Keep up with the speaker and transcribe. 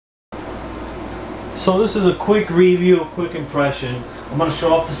So this is a quick review, a quick impression. I'm going to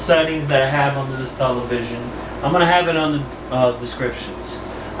show off the settings that I have under this television. I'm going to have it on the descriptions.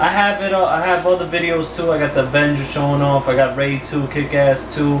 I have other videos too. I got the Avenger showing off. I got Raid 2,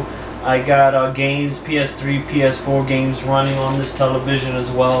 Kick-Ass 2. I got games, PS3, PS4 games running on this television as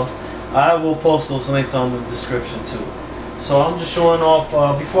well. I will post those links on the description too. So I'm just showing off,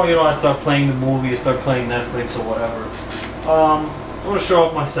 before I start playing the movie, start playing Netflix or whatever. I'm going to show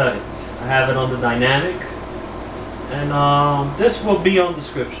off my settings. I have it on the dynamic, and this will be on the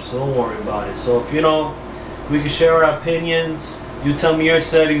description, so don't worry about it. So if we can share our opinions. You tell me your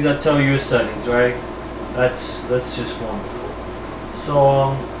settings, I tell you your settings, right? That's just wonderful.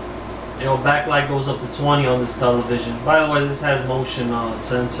 So backlight goes up to 20 on this television. By the way, this has motion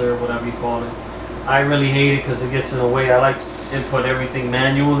sensor, whatever you call it. I really hate it because it gets in the way. I like to input everything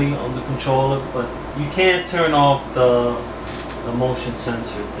manually on the controller, but you can't turn off the motion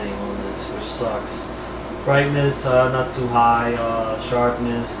sensor thing on this, which sucks. Brightness not too high,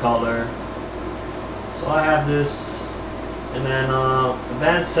 sharpness, color. So I have this, and then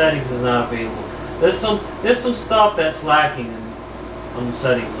advanced settings is not available. There's some stuff that's lacking on the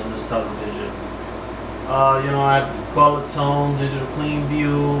settings on this television. I have color tone, digital clean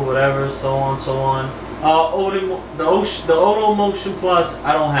view, whatever, so on, so on. The Auto Motion Plus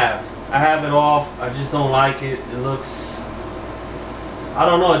I don't have. I have it off. I just don't like it. It looks, I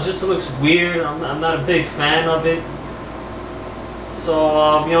don't know, it just looks weird. I'm not a big fan of it.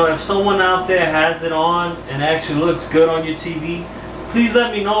 So if someone out there has it on and actually looks good on your TV, please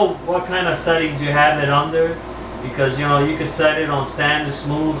let me know what kind of settings you have it under, because you can set it on standard,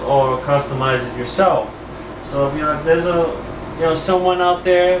 smooth, or customize it yourself. So if there's someone out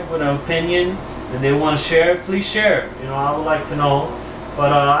there with an opinion and they want to share it, please share it. I would like to know.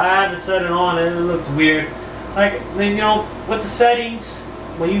 But I haven't set it on and it looked weird. Like, with the settings,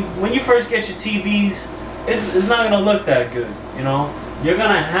 when you first get your TVs, it's not gonna look that good. You're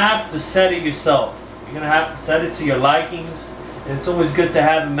gonna have to set it yourself. You're gonna have to set it to your likings. And it's always good to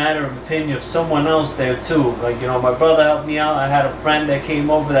have a matter of opinion of someone else there too. Like, my brother helped me out. I had a friend that came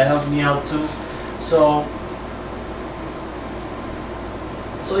over that helped me out too. So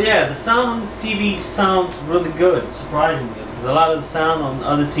yeah, the sound on this TV sounds really good, surprisingly. Because a lot of the sound on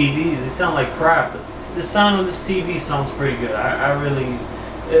other TVs, they sound like crap. But the sound on this TV sounds pretty good. I really,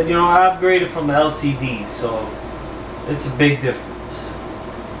 I upgraded from the LCD, so it's a big difference.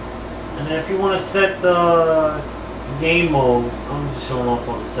 And then if you want to set the game mode, I'm just showing off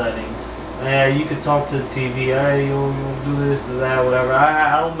all the settings. You can talk to the TV. Hey, you'll do this, do that, whatever.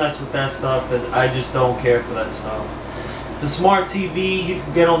 I don't mess with that stuff because I just don't care for that stuff. It's a smart TV. You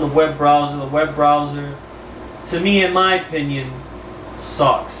can get on the web browser. The web browser, to me, in my opinion,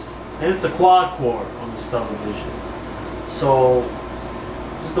 sucks. And it's a quad core on this television. So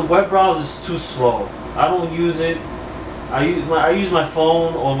the web browser is too slow. I don't use it. I use my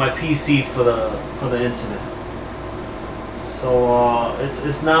phone or my PC for the internet. So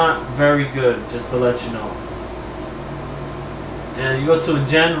it's not very good, just to let you know. And you go to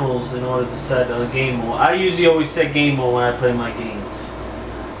generals in order to set a game mode. I usually always set game mode when I play my games.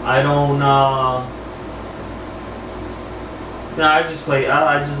 I don't. I just play.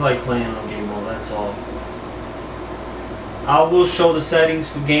 I just like playing on game mode. That's all. I will show the settings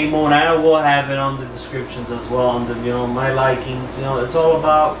for game mode. And I will have it on the descriptions as well, under my likings. It's all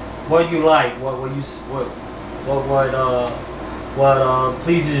about what you like, what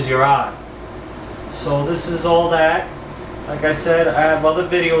pleases your eye. So this is all that. Like I said, I have other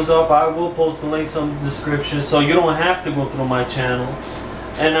videos up. I will post the links on the description, so you don't have to go through my channel.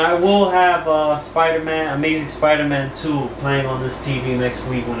 And I will have Amazing Spider-Man 2 playing on this TV next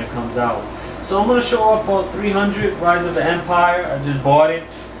week when it comes out. So I'm going to show off for 300 Rise of the Empire. I just bought it.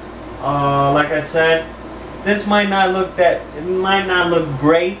 Like I said, this might not look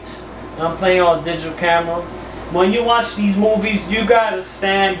great. I'm playing on digital camera. When you watch these movies, you gotta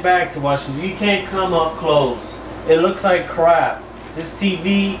stand back to watch them. You can't come up close. It looks like crap. This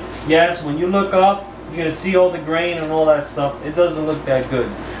TV, yes, when you look up, you're gonna see all the grain and all that stuff. It doesn't look that good.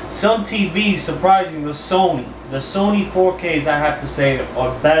 Some TVs, surprisingly, the Sony 4Ks, I have to say,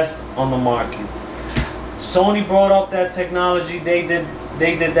 are best on the market. Sony brought up that technology. They did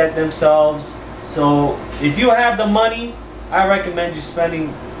that themselves. So if you have the money, I recommend you spending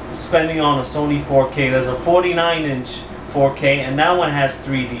on a Sony 4K. There's a 49-inch 4K, and that one has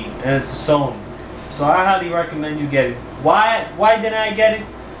 3D, and it's a Sony. So I highly recommend you get it. Why didn't I get it?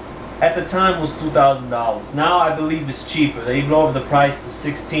 At the time it was $2,000. Now I believe it's cheaper. They lowered the price to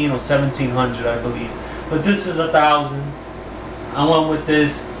 $1,600 or $1,700, I believe. But this is $1,000. I went with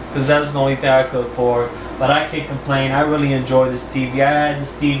this because that's the only thing I could afford. But I can't complain. I really enjoy this TV. I had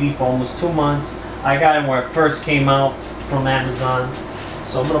this TV for almost 2 months. I got it where it first came out from Amazon.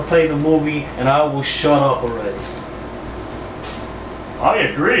 So I'm gonna play the movie and I will shut up already. I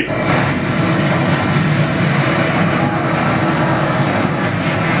agree.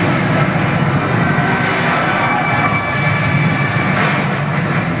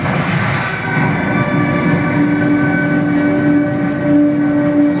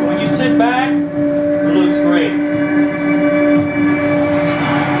 So when you sit back, it looks great.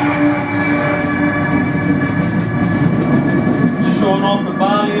 Just showing off the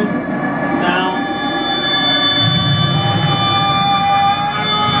volume, the sound.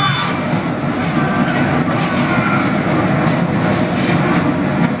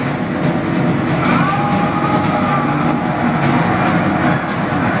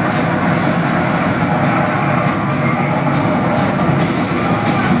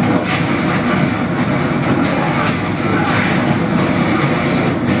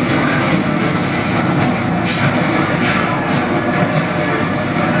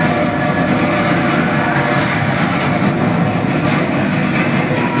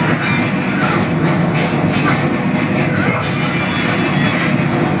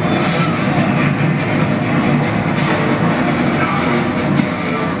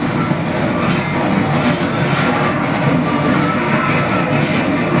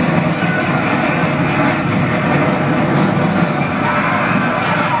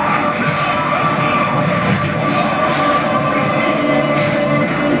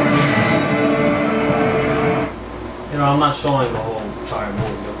 I'm not showing the whole entire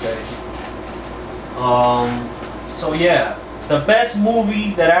movie, okay? So yeah, the best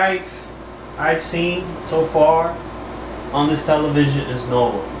movie that I've seen so far on this television is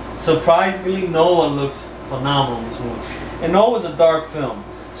Noah. Surprisingly, Noah looks phenomenal in this movie. And Noah's a dark film.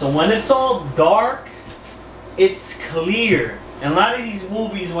 So when it's all dark, it's clear. And a lot of these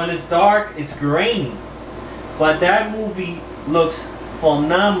movies, when it's dark, it's grainy. But that movie looks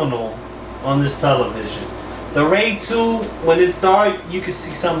phenomenal on this television. The Raid 2, when it's dark, you can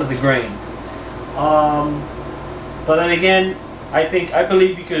see some of the grain. But then again, I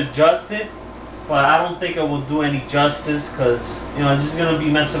believe you could adjust it, but I don't think it will do any justice because, you know, it's just gonna be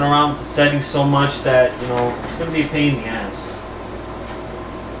messing around with the settings so much that, you know, it's gonna be a pain in the ass.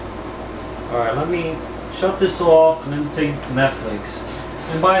 All right, let me shut this off and then take it to Netflix.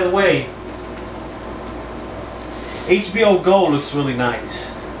 And by the way, HBO Go looks really nice.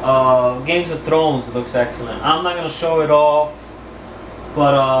 Games of Thrones looks excellent. I'm not gonna show it off,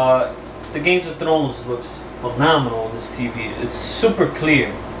 but the Games of Thrones looks phenomenal on this TV. It's super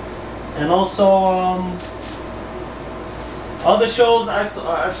clear, and also other shows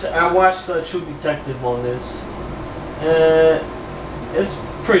I watched True Detective on this. It's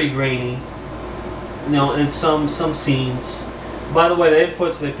pretty grainy, you know, in some scenes. By the way, the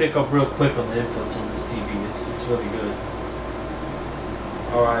inputs they pick up real quick on the inputs on this TV. It's really good.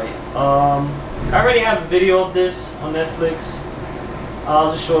 Alright, I already have a video of this on Netflix.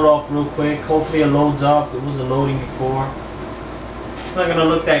 I'll just show it off real quick. Hopefully it loads up. It wasn't loading before. It's not gonna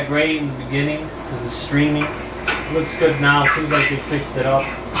look that great in the beginning because it's streaming. It looks good now. It seems like they fixed it up.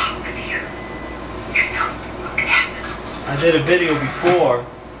 I did a video before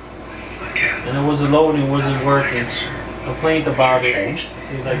and it wasn't loading, wasn't working. Complained about it. It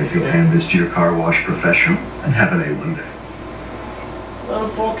seems like if you'll hand this to your car wash professional and have an A1 day. Well,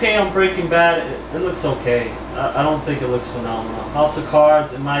 4K on Breaking Bad, it looks okay. I don't think it looks phenomenal. House of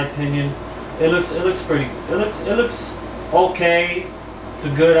Cards, in my opinion, it looks pretty. It looks okay to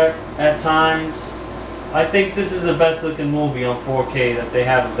good at times. I think this is the best looking movie on 4K that they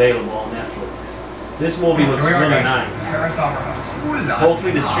have available on Netflix. This movie looks really nice.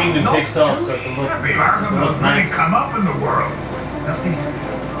 Hopefully the streaming picks up so it can look nice. Come up in the world.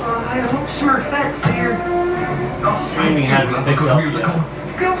 I hope Smurfette's here. Streaming hasn't picked up yet.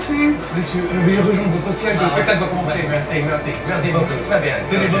 Messieurs, veuillez rejoindre votre siège, le spectacle va commencer. Merci beaucoup. Très bien.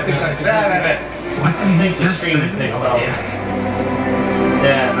 Tenez vos spectacles. I think the streaming picked up.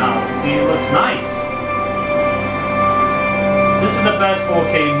 Yeah, no, see, it looks nice. This is the best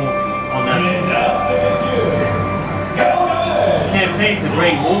 4K movie on Netflix. Can't say it's a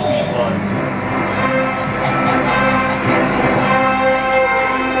great movie, but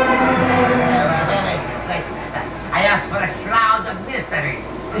I asked for a cloud of mystery.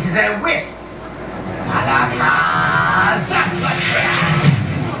 This is a wish.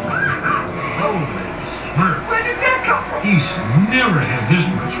 Where did that come from? He's never had this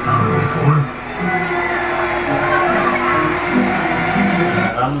much power before.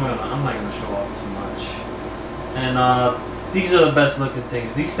 I'm not gonna show off too much. And these are the best looking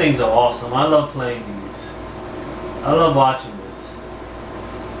things. These things are awesome. I love playing these. I love watching this.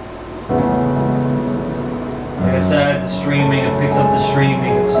 I said, the streaming, it picks up the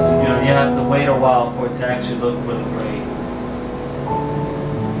streaming. It's, you know, you have to wait a while for it to actually look really great.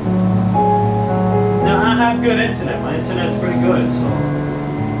 Now I have good internet. My internet's pretty good, so.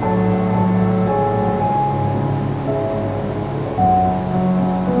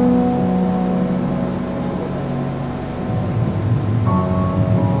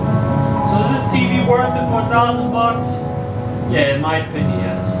 So is this TV worth it for $1,000? Yeah, in my opinion,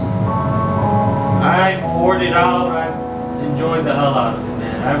 yes. I poured it out. I enjoyed the hell out of it,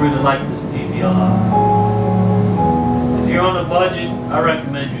 man. I really like this TV a lot. If you're on a budget, I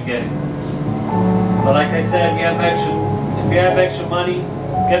recommend you getting this. But like I said, if you have extra money,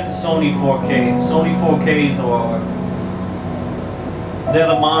 get the Sony 4K. Sony 4Ks they're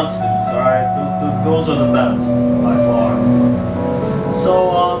the monsters, alright? Those are the best, by far.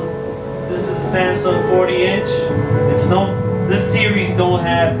 So, this is a Samsung 40-inch. This series don't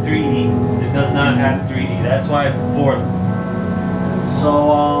have 3D. It does not have 3D. That's why it's affordable.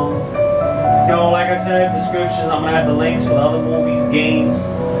 So, you know, like I said, descriptions, I'm gonna have the links for the other movies, games,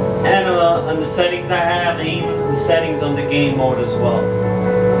 and the settings I have, and even the settings on the game mode as well.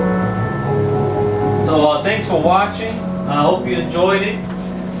 So, thanks for watching. I hope you enjoyed it.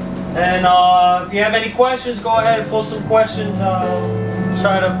 And if you have any questions, go ahead and post some questions.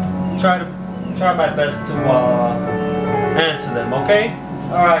 Try my best to answer them. Okay?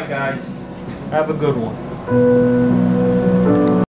 All right, guys. Have a good one.